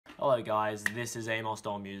Hello guys, this is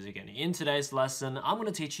Amosdoll Music, and in today's lesson I'm going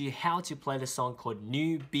to teach you how to play the song called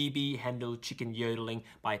New Bibi Hendl Chicken Yodeling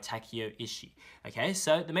by Takeo Ischi. Okay,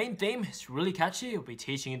 so the main theme is really catchy. We'll be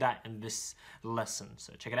teaching you that in this lesson.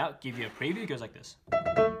 So check it out, give you a preview, it goes like this.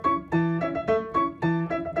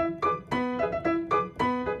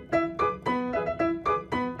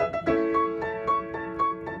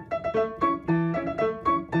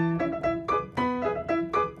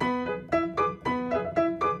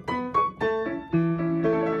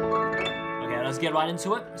 Let's get right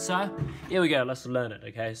into it. So here we go, let's learn it,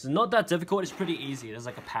 okay? So not that difficult, it's pretty easy. There's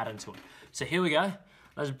like a pattern to it. So here we go.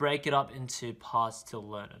 Let's break it up into parts to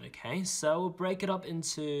learn it, okay? So we'll break it up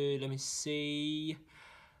into, let me see,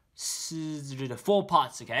 4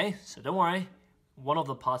 parts, okay? So don't worry, one of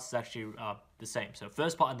the parts is actually the same. So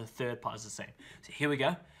first part and the third part is the same. So here we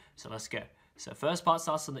go. So let's go. So first part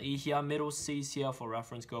starts on the E here, middle C's here for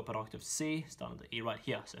reference, go up an octave C, start on the E right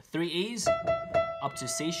here. So 3 E's up to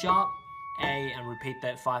C sharp, A, and repeat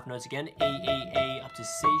that 5 notes again, E, E, E, up to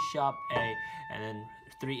C sharp, A, and then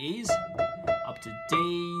 3 E's, up to D,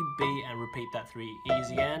 B, and repeat that 3 E's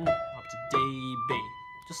again, up to D, B.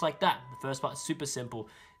 Just like that. The first part is super simple.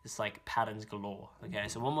 It's like patterns galore. Okay,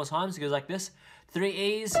 so one more time, so it goes like this. 3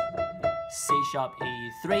 E's, C sharp, E,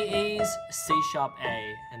 3 E's, C sharp,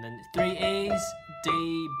 A, and then 3 E's,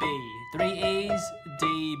 D, B, 3 E's,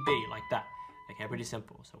 D, B, like that. Okay, pretty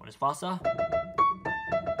simple. So when it's faster,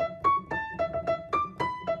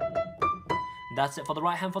 that's it for the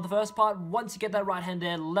right hand for the first part. Once you get that right hand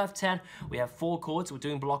there, left hand, we have 4 chords. We're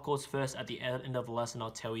doing block chords first. At the end of the lesson, I'll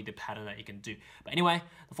tell you the pattern that you can do. But anyway,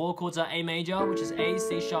 the 4 chords are A major, which is A,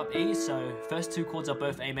 C sharp, E. So first 2 chords are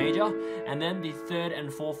both A major. And then the 3rd and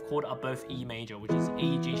 4th chord are both E major, which is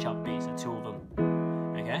E, G sharp, B. So 2 of them.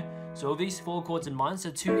 Okay, so with these 4 chords in mind,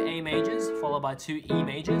 so 2 A majors followed by 2 E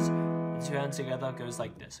majors. The 2 hands together goes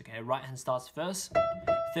like this. Okay, right hand starts first.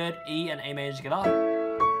 3rd E and A major together.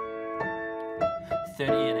 3rd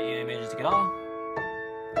E and A major together,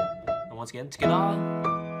 and once again together,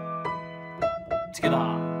 together.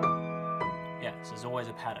 Yeah, so there's always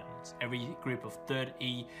a pattern. It's every group of 3rd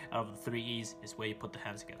E out of the 3 E's is where you put the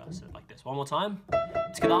hands together. So like this. One more time.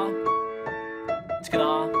 Together,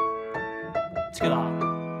 together, together,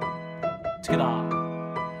 together.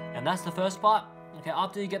 And that's the first part. Okay,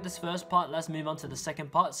 after you get this first part, let's move on to the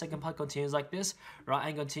second part. Second part continues like this. Right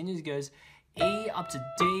hand continues, it goes E up to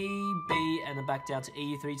D, B, and then back down to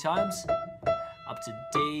E 3 times. Up to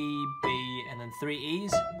D, B, and then 3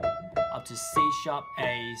 E's. Up to C sharp,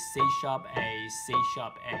 A, C sharp, A, C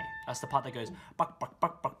sharp, A. That's the part that goes buck, buck,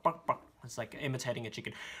 buck, buck, buck, buck. It's like imitating a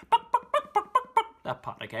chicken. Buck, buck, buck, buck, buck, buck. That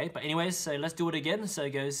part, okay? But anyways, so let's do it again. So it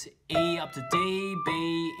goes E up to D, B,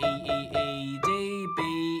 E, E, E, D, B,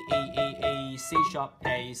 E, E, E, C sharp,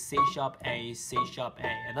 A, C sharp, A, C sharp, A.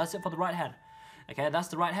 And that's it for the right hand. Okay, that's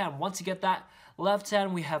the right hand. Once you get that left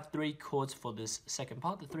hand, we have 3 chords for this second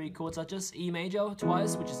part. The 3 chords are just E major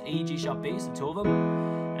twice, which is E, G sharp, B, so 2 of them.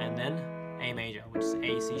 And then A major, which is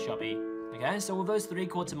A, C sharp, E. Okay, so with those 3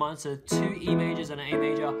 chords in mind, so 2 E majors and an A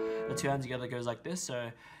major, the 2 hands together goes like this.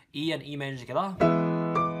 So E and E major together.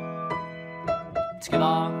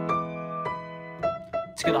 Together.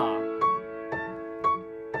 Together.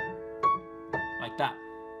 Like that.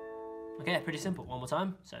 Okay, pretty simple. One more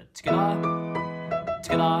time. So together,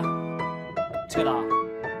 together, together.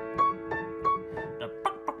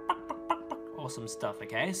 Awesome stuff.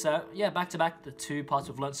 Okay, so yeah, back to back, the 2 parts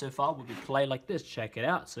we've learned so far will be played like this. Check it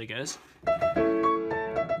out. So it goes.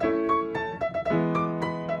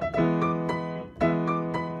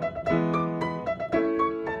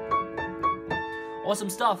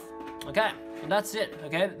 Awesome stuff. Okay, and that's it.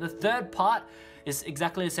 Okay, the 3rd part is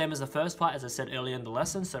exactly the same as the first part, as I said earlier in the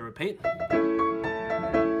lesson, so repeat.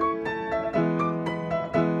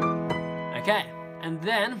 Okay, and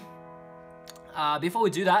then, before we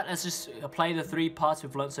do that, let's just play the 3 parts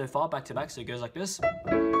we've learned so far back to back, so it goes like this.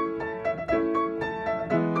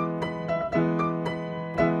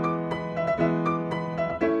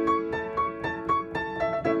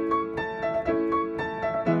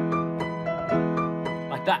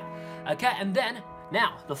 Like that. Okay, and then,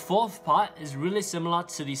 now, the 4th part is really similar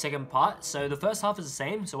to the second part. So the first half is the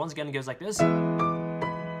same. So once again, it goes like this.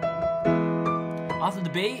 After the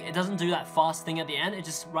B, it doesn't do that fast thing at the end. It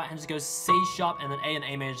just, right hand just goes C sharp and then A and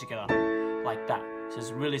A major together. Like that. So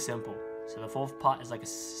it's really simple. So the 4th part is like a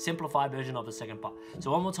simplified version of the second part.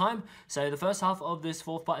 So one more time. So the first half of this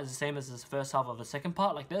 4th part is the same as the first half of the second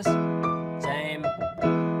part, like this. Same.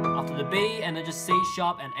 After the B, and then just C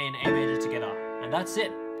sharp and A major together. And that's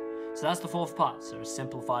it. So that's the 4th part, so a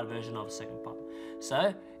simplified version of the second part.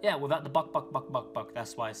 So yeah, without the buck,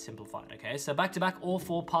 that's why it's simplified, okay? So back to back, all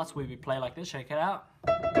 4 parts will be played like this, check it out.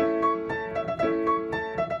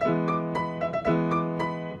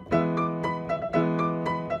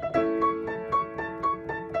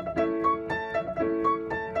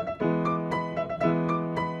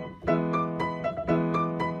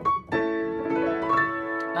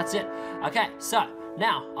 That's it. Okay, so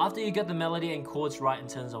now after you get the melody and chords right in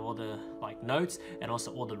terms of all the like notes and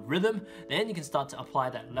also all the rhythm, then you can start to apply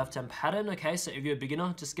that left hand pattern. Okay, so if you're a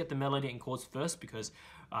beginner, just get the melody and chords first because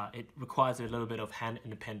it requires a little bit of hand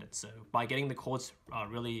independence. So by getting the chords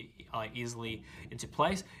really easily into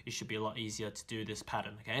place, it should be a lot easier to do this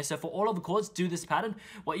pattern. Okay, so for all of the chords, do this pattern.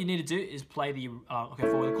 What you need to do is play the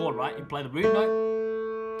for the chord, right? You play the root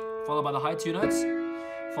note, followed by the high 2 notes,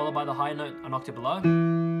 followed by the high note an octave below,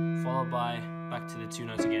 followed by back to the 2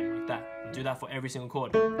 notes again, like that. And do that for every single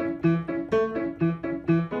chord. Like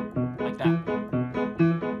that.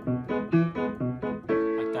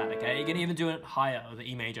 Like that, okay? You can even do it higher of the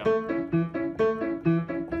E major. You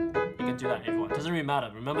can do that, everyone. It doesn't really matter.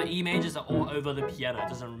 Remember, E majors are all over the piano. It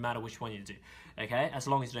doesn't matter which one you do, okay? As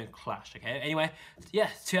long as you don't clash, okay? Anyway, yeah,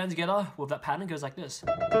 2 hands together with that pattern goes like this.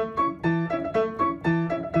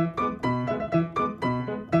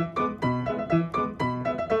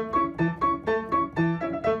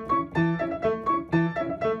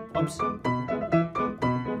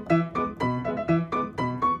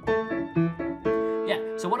 Yeah,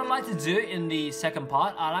 so what I like to do in the second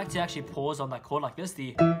part, I like to actually pause on that chord like this, for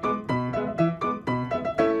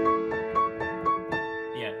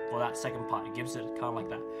that second part. It gives it kind of like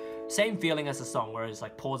that same feeling as the song, where it's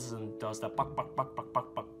like pauses and does that buck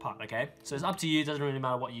part, okay? So it's up to you, it doesn't really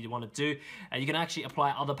matter what you want to do. And you can actually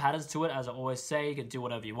apply other patterns to it, as I always say, you can do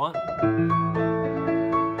whatever you want.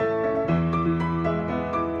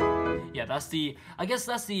 Yeah, I guess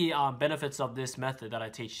that's the benefits of this method that I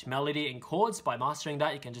teach. Melody and chords, by mastering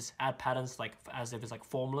that, you can just add patterns like as if it's like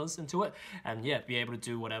formulas into it, and yeah, be able to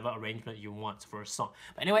do whatever arrangement you want for a song.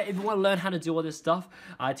 But anyway, if you want to learn how to do all this stuff,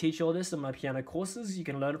 I teach all this in my piano courses. You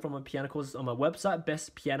can learn it from my piano courses on my website,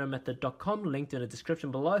 bestpianomethod.com, linked in the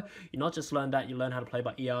description below. You not just learn that, you learn how to play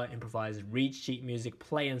by ear, improvise, read sheet music,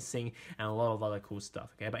 play and sing, and a lot of other cool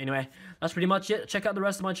stuff, okay? But anyway, that's pretty much it. Check out the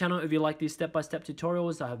rest of my channel if you like these step-by-step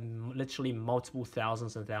tutorials. I have literally multiple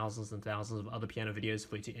thousands and thousands and thousands of other piano videos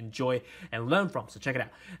for you to enjoy and learn from, so check it out.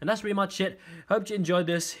 And that's pretty much it. Hope you enjoyed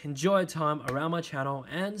this. Enjoy your time around my channel,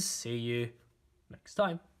 and see you next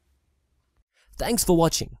time. Thanks for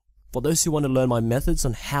watching. For those who want to learn my methods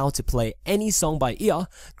on how to play any song by ear,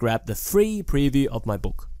 grab the free preview of my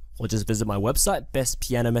book, or just visit my website,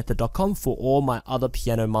 bestpianomethod.com, for all my other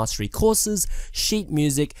piano mastery courses, sheet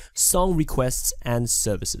music, song requests, and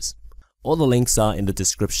services. All the links are in the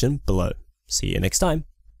description below. See you next time.